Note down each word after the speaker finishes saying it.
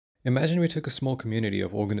Imagine we took a small community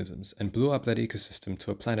of organisms and blew up that ecosystem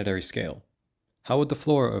to a planetary scale. How would the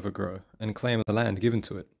flora overgrow and claim the land given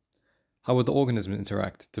to it? How would the organisms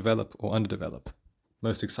interact, develop, or underdevelop?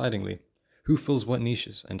 Most excitingly, who fills what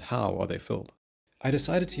niches and how are they filled? I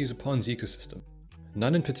decided to use a pond's ecosystem.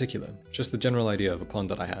 None in particular, just the general idea of a pond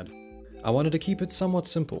that I had. I wanted to keep it somewhat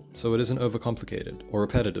simple, so it isn't overcomplicated or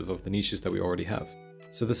repetitive of the niches that we already have.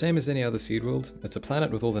 So the same as any other seed world, it's a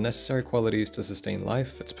planet with all the necessary qualities to sustain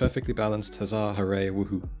life, it's perfectly balanced, huzzah, hooray,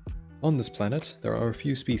 woohoo. On this planet, there are a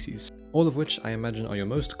few species, all of which I imagine are your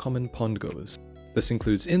most common pond goers. This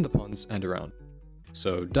includes in the ponds and around.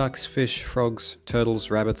 So ducks, fish, frogs,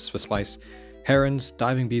 turtles, rabbits for spice, herons,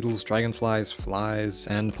 diving beetles, dragonflies, flies,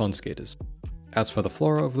 and pond skaters. As for the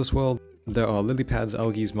flora of this world, there are lily pads,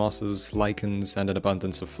 algae, mosses, lichens, and an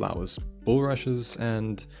abundance of flowers, bulrushes,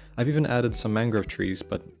 and I've even added some mangrove trees,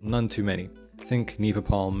 but none too many. Think nipa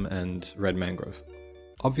palm and red mangrove.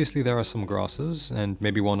 Obviously there are some grasses, and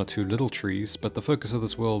maybe one or two little trees, but the focus of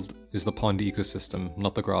this world is the pond ecosystem,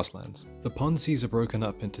 not the grasslands. The pond seas are broken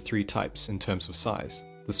up into three types in terms of size.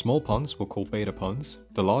 The small ponds we'll call beta ponds,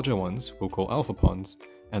 the larger ones we'll call alpha ponds,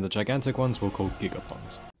 and the gigantic ones we'll call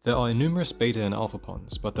gigaponds. There are numerous beta and alpha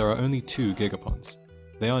ponds, but there are only two gigaponds.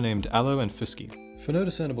 They are named Aloe and Fisky, for no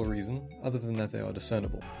discernible reason, other than that they are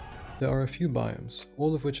discernible. There are a few biomes,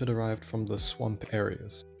 all of which are derived from the swamp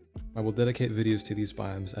areas. I will dedicate videos to these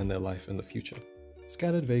biomes and their life in the future.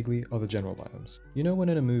 Scattered vaguely are the general biomes. You know when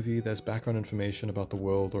in a movie there's background information about the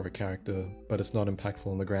world or a character, but it's not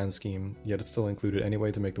impactful in the grand scheme, yet it's still included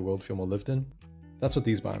anyway to make the world feel more lived in? That's what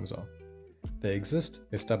these biomes are. They exist,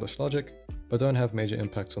 establish logic, but don't have major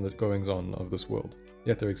impacts on the goings-on of this world,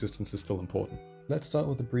 yet their existence is still important. Let's start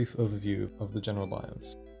with a brief overview of the general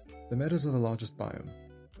biomes. The meadows are the largest biome.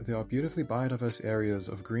 There are beautifully biodiverse areas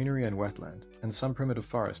of greenery and wetland, and some primitive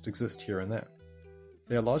forest exist here and there.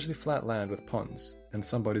 They are largely flat land with ponds, and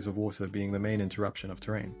some bodies of water being the main interruption of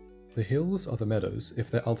terrain. The hills are the meadows if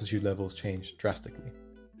their altitude levels change drastically.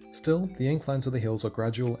 Still, the inclines of the hills are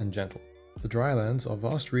gradual and gentle. The drylands are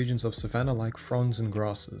vast regions of savanna-like fronds and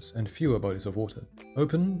grasses, and fewer bodies of water.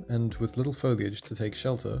 Open, and with little foliage to take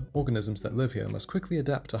shelter, organisms that live here must quickly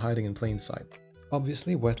adapt to hiding in plain sight.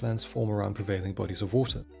 Obviously, wetlands form around prevailing bodies of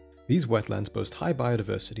water. These wetlands boast high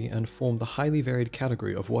biodiversity and form the highly varied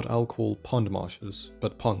category of what I'll call pond marshes,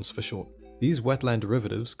 but ponds for short. These wetland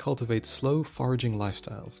derivatives cultivate slow, foraging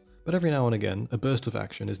lifestyles, but every now and again, a burst of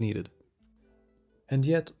action is needed. And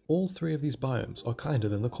yet, all three of these biomes are kinder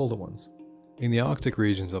than the colder ones. In the Arctic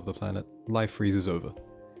regions of the planet, life freezes over.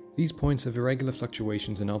 These points have irregular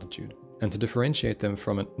fluctuations in altitude, and to differentiate them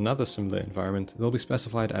from another similar environment, they'll be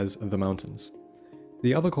specified as the mountains.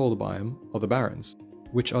 The other colder biome are the barrens,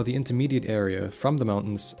 which are the intermediate area from the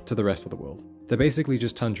mountains to the rest of the world. They're basically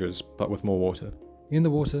just tundras, but with more water. In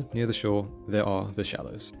the water, near the shore, there are the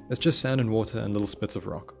shallows. It's just sand and water and little spits of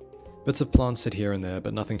rock. Bits of plants sit here and there,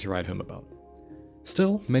 but nothing to write home about.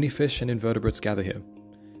 Still, many fish and invertebrates gather here.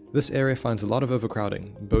 This area finds a lot of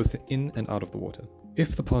overcrowding, both in and out of the water.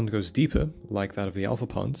 If the pond goes deeper, like that of the alpha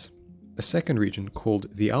ponds, a second region called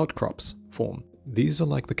the outcrops form. These are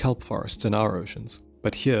like the kelp forests in our oceans,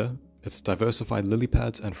 but here it's diversified lily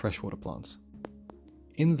pads and freshwater plants.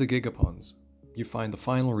 In the gigaponds, you find the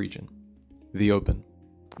final region, the open.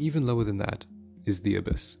 Even lower than that is the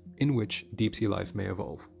abyss, in which deep-sea life may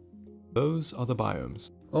evolve. Those are the biomes.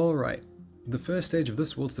 Alright. The first stage of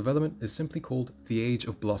this world's development is simply called the Age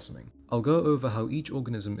of Blossoming. I'll go over how each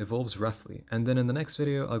organism evolves roughly, and then in the next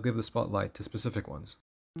video I'll give the spotlight to specific ones.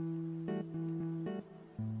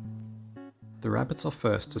 The rabbits are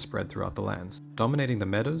first to spread throughout the lands, dominating the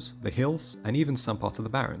meadows, the hills, and even some parts of the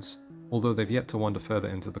barrens, although they've yet to wander further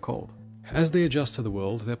into the cold. As they adjust to the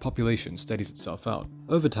world, their population steadies itself out.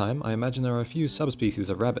 Over time, I imagine there are a few subspecies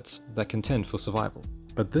of rabbits that contend for survival.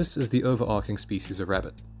 But this is the overarching species of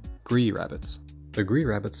rabbit. Gree rabbits. The gree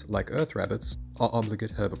rabbits, like earth rabbits, are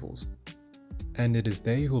obligate herbivores. And it is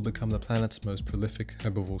they who will become the planet's most prolific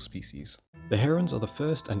herbivore species. The herons are the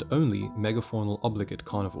first and only megafaunal obligate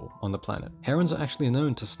carnivore on the planet. Herons are actually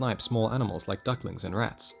known to snipe small animals like ducklings and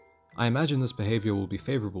rats. I imagine this behavior will be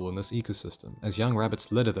favorable in this ecosystem, as young rabbits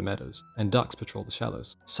litter the meadows, and ducks patrol the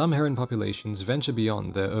shallows. Some heron populations venture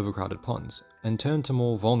beyond their overcrowded ponds, and turn to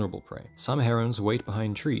more vulnerable prey. Some herons wait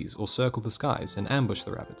behind trees or circle the skies and ambush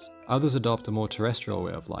the rabbits. Others adopt a more terrestrial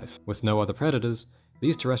way of life. With no other predators,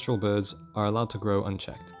 these terrestrial birds are allowed to grow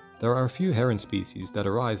unchecked. There are a few heron species that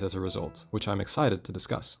arise as a result, which I'm excited to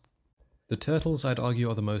discuss. The turtles, I'd argue,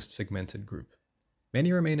 are the most segmented group.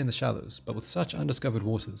 Many remain in the shallows, but with such undiscovered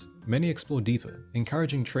waters, many explore deeper,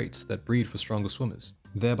 encouraging traits that breed for stronger swimmers,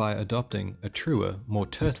 thereby adopting a truer, more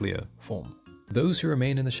turtlier form. Those who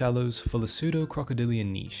remain in the shallows fill a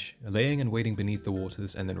pseudo-crocodilian niche, laying and waiting beneath the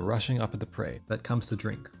waters and then rushing up at the prey that comes to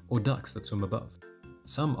drink, or ducks that swim above.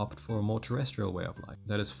 Some opt for a more terrestrial way of life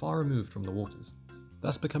that is far removed from the waters,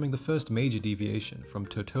 thus becoming the first major deviation from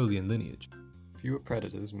Tertullian lineage. Fewer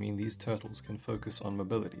predators mean these turtles can focus on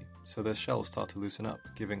mobility, so their shells start to loosen up,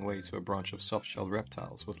 giving way to a branch of soft-shelled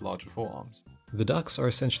reptiles with larger forearms. The ducks are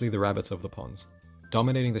essentially the rabbits of the ponds,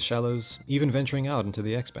 dominating the shallows, even venturing out into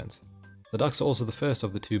the expanse. The ducks are also the first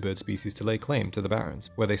of the two bird species to lay claim to the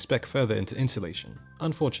barrens, where they spec further into insulation.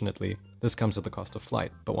 Unfortunately, this comes at the cost of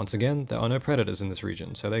flight, but once again, there are no predators in this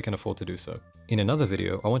region, so they can afford to do so. In another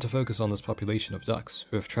video, I want to focus on this population of ducks,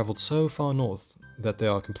 who have travelled so far north that they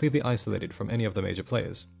are completely isolated from any of the major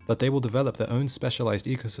players, that they will develop their own specialized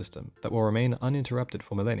ecosystem that will remain uninterrupted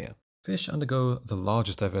for millennia. Fish undergo the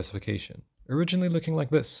largest diversification, originally looking like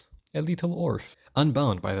this, a little orf,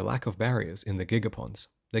 unbound by the lack of barriers in the gigaponds.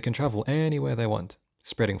 They can travel anywhere they want,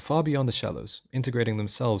 spreading far beyond the shallows, integrating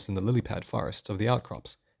themselves in the lily pad forests of the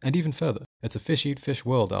outcrops, and even further. It's a fish-eat-fish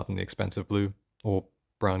world out in the expansive blue, or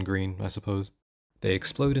brown-green, I suppose. They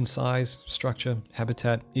explode in size, structure,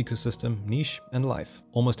 habitat, ecosystem, niche, and life.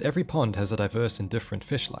 Almost every pond has a diverse and different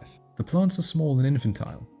fish life. The plants are small and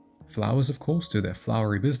infantile. Flowers, of course, do their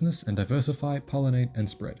flowery business and diversify, pollinate, and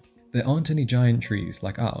spread. There aren't any giant trees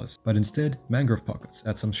like ours, but instead mangrove pockets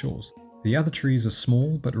at some shores. The other trees are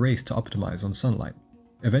small but race to optimize on sunlight,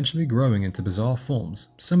 eventually growing into bizarre forms,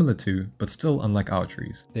 similar to, but still unlike our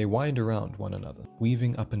trees. They wind around one another,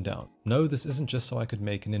 weaving up and down. No, this isn't just so I could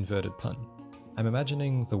make an inverted pun. I'm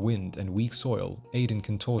imagining the wind and weak soil aid in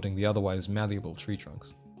contorting the otherwise malleable tree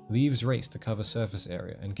trunks. Leaves race to cover surface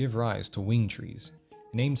area and give rise to wing trees,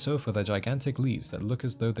 named so for their gigantic leaves that look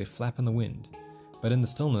as though they flap in the wind, but in the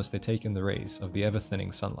stillness they take in the rays of the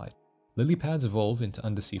ever-thinning sunlight. Lily pads evolve into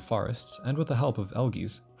undersea forests and with the help of algae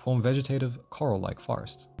form vegetative, coral-like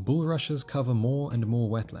forests. Bulrushes cover more and more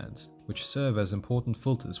wetlands, which serve as important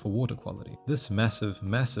filters for water quality. This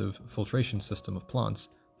massive filtration system of plants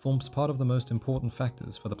forms part of the most important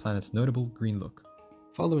factors for the planet's notable green look.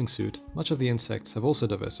 Following suit, much of the insects have also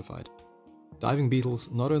diversified. Diving beetles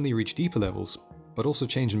not only reach deeper levels, but also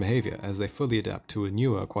change in behavior as they fully adapt to a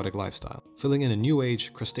newer aquatic lifestyle, filling in a new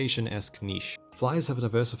age, crustacean-esque niche. Flies have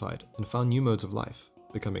diversified and found new modes of life,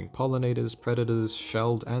 becoming pollinators, predators,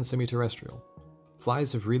 shelled, and semi-terrestrial.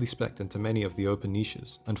 Flies have really specced into many of the open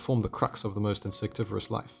niches and form the crux of the most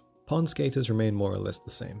insectivorous life. Pond skaters remain more or less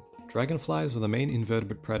the same. Dragonflies are the main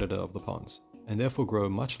invertebrate predator of the ponds, and therefore grow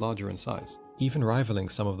much larger in size, even rivaling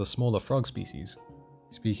some of the smaller frog species.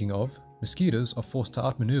 Speaking of, mosquitoes are forced to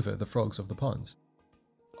outmaneuver the frogs of the ponds.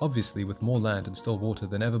 Obviously, with more land and still water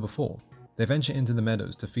than ever before, they venture into the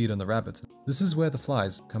meadows to feed on the rabbits. This is where the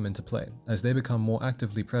flies come into play, as they become more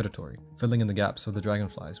actively predatory, filling in the gaps of the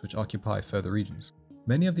dragonflies which occupy further regions.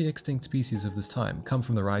 Many of the extinct species of this time come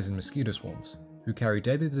from the rise in mosquito swarms, who carry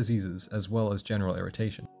deadly diseases as well as general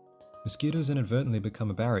irritation. Mosquitoes inadvertently become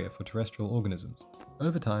a barrier for terrestrial organisms.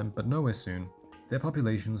 Over time, but nowhere soon, their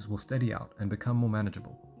populations will steady out and become more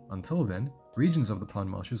manageable. Until then, regions of the pond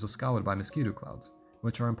marshes are scoured by mosquito clouds,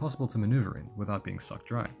 which are impossible to maneuver in without being sucked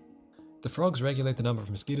dry. The frogs regulate the number of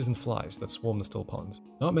mosquitoes and flies that swarm the still ponds.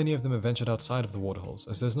 Not many of them have ventured outside of the waterholes,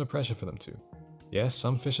 as there's no pressure for them to. Yes,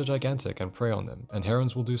 some fish are gigantic and prey on them, and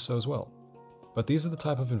herons will do so as well. But these are the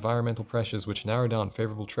type of environmental pressures which narrow down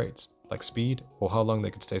favorable traits, like speed or how long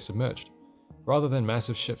they could stay submerged, rather than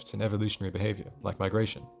massive shifts in evolutionary behavior, like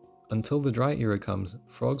migration. Until the dry era comes,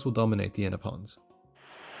 frogs will dominate the inner ponds.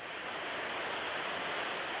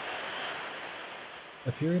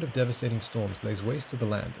 A period of devastating storms lays waste to the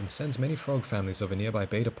land and sends many frog families of a nearby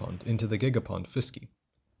beta pond into the gigapond Fisky,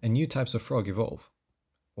 and new types of frog evolve,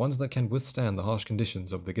 ones that can withstand the harsh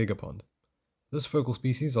conditions of the gigapond. This focal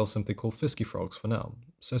species I'll simply call Fisky frogs for now,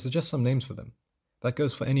 so suggest some names for them. That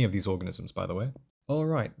goes for any of these organisms, by the way.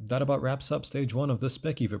 Alright, that about wraps up stage 1 of this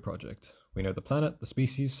Spec project. We know the planet, the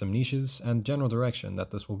species, some niches, and general direction that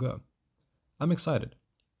this will go. I'm excited.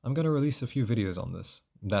 I'm going to release a few videos on this.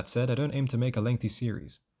 That said, I don't aim to make a lengthy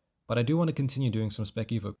series, but I do want to continue doing some Spec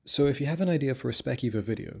Evo. So if you have an idea for a Spec Evo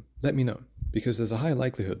video, let me know, because there's a high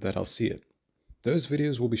likelihood that I'll see it. Those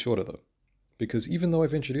videos will be shorter though, because even though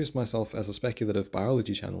I've introduced myself as a speculative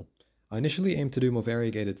biology channel, I initially aimed to do more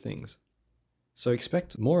variegated things. So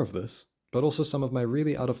expect more of this, but also some of my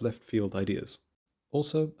really out of left field ideas.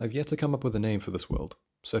 Also, I've yet to come up with a name for this world,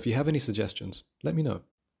 so if you have any suggestions, let me know.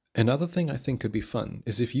 Another thing I think could be fun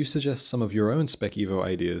is if you suggest some of your own Spec Evo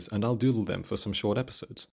ideas and I'll doodle them for some short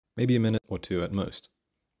episodes, maybe a minute or two at most.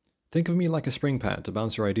 Think of me like a spring pad to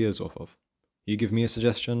bounce your ideas off of. You give me a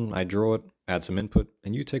suggestion, I draw it, add some input,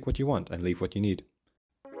 and you take what you want and leave what you need.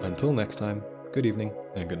 Until next time, good evening,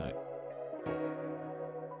 and good night.